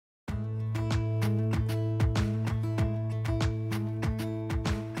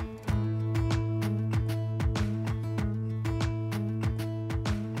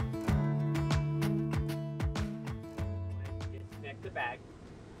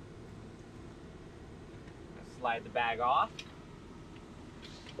slide the bag off.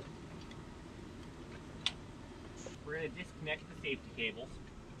 We're going to disconnect the safety cables.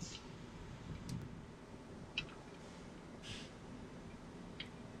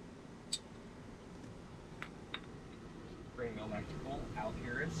 Bring the electrical out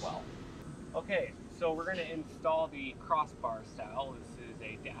here as well. Okay, so we're going to install the crossbar style. This is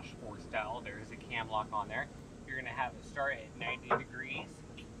a dashboard style. There is a cam lock on there. You're going to have it start at 90 degrees.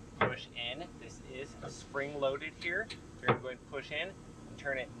 Push in. This is spring loaded here. You're going to go ahead and push in and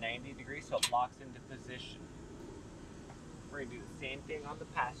turn it 90 degrees so it locks into position. We're going to do the same thing on the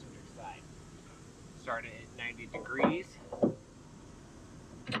passenger side. Start it at 90 degrees.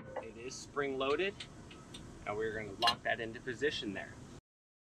 It is spring loaded. And we're going to lock that into position there.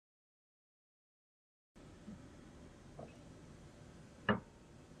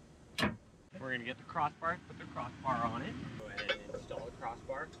 We're going to get the crossbar, put the crossbar on it. Go ahead and install the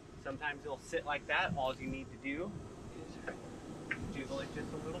crossbar. Sometimes it'll sit like that. All you need to do is jiggle it just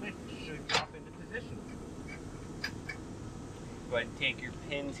a little bit. It should drop into position. Go ahead and take your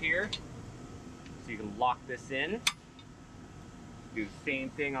pins here so you can lock this in. Do the same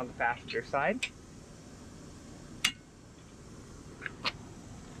thing on the passenger side.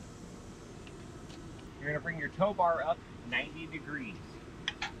 You're going to bring your tow bar up 90 degrees.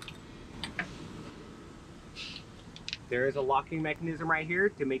 There is a locking mechanism right here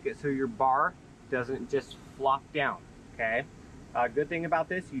to make it so your bar doesn't just flop down, okay? Good thing about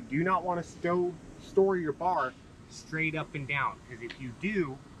this, you do not want to store your bar straight up and down, because if you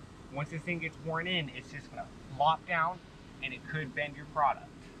do, once this thing gets worn in, it's just going to flop down and it could bend your product.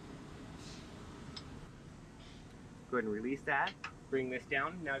 Go ahead and release that. Bring this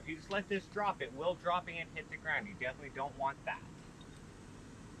down. Now if you just let this drop, it will drop and hit the ground. You definitely don't want that.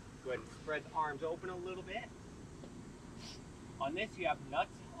 Go ahead and spread the arms open a little bit. On this you have nuts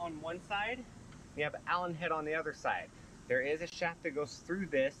on one side, you have Allen head on the other side. There is a shaft that goes through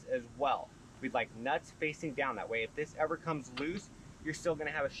this as well. We'd like nuts facing down, that way if this ever comes loose, you're still going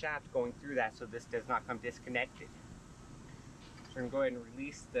to have a shaft going through that so this does not come disconnected. So we're going to go ahead and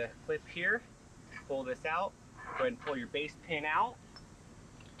release the clip here, pull this out. Go ahead and pull your base pin out.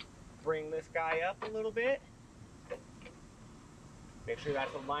 Bring this guy up a little bit. Make sure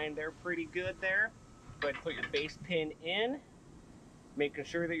that's aligned there pretty good there. Go ahead and put your base pin in, making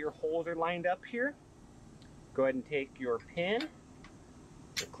sure that your holes are lined up here. Go ahead and take your pin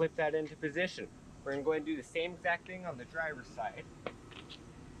and clip that into position. We're going to go ahead and do the same exact thing on the driver's side.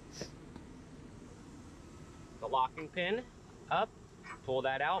 The locking pin up, pull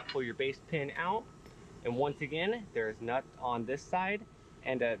that out, pull your base pin out. And once again, there's nut on this side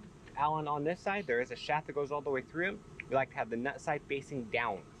and a Allen on this side. There is a shaft that goes all the way through it. We like to have the nut side facing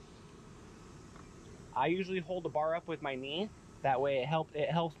down. I usually hold the bar up with my knee. That way it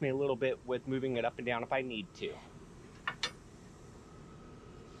helps me a little bit with moving it up and down if I need to.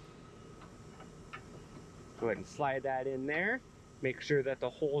 Go ahead and slide that in there. Make sure that the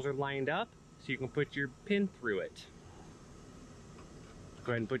holes are lined up so you can put your pin through it.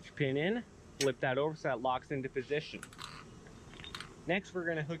 Go ahead and put your pin in. Flip that over so that locks into position. Next, we're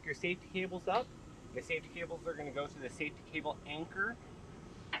going to hook your safety cables up. The safety cables are going to go to the safety cable anchor.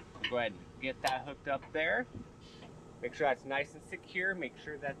 Go ahead and get that hooked up there. Make sure that's nice and secure. Make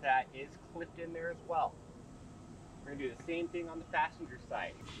sure that that is clipped in there as well. We're going to do the same thing on the passenger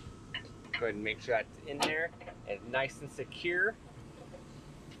side. Go ahead and make sure that's in there and nice and secure.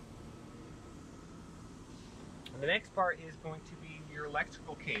 And the next part is going to be your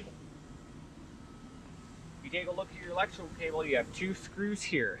electrical cable. If you take a look at your electrical cable, you have two screws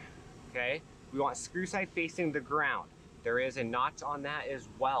here, okay? We want screw side facing the ground. There is a notch on that as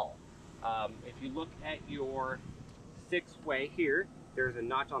well. If you look at your 6-way here, there's a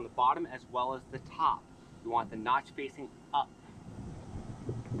notch on the bottom as well as the top. You want the notch facing up.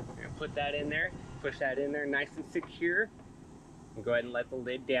 You're gonna put that in there, push that in there nice and secure, and go ahead and let the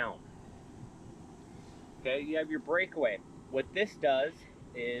lid down. Okay, you have your breakaway. What this does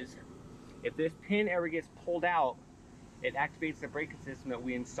is, if this pin ever gets pulled out, it activates the braking system that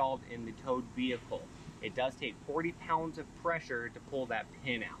we installed in the towed vehicle. It does take 40 pounds of pressure to pull that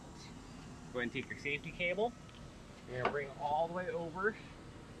pin out. Go ahead and take your safety cable. You're going to bring it all the way over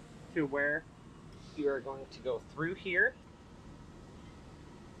to where you are going to go through here.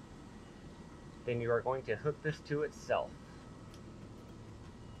 Then you are going to hook this to itself.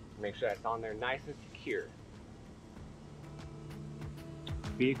 Make sure that's on there nice and secure.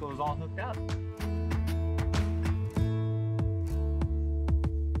 Vehicle is all hooked up.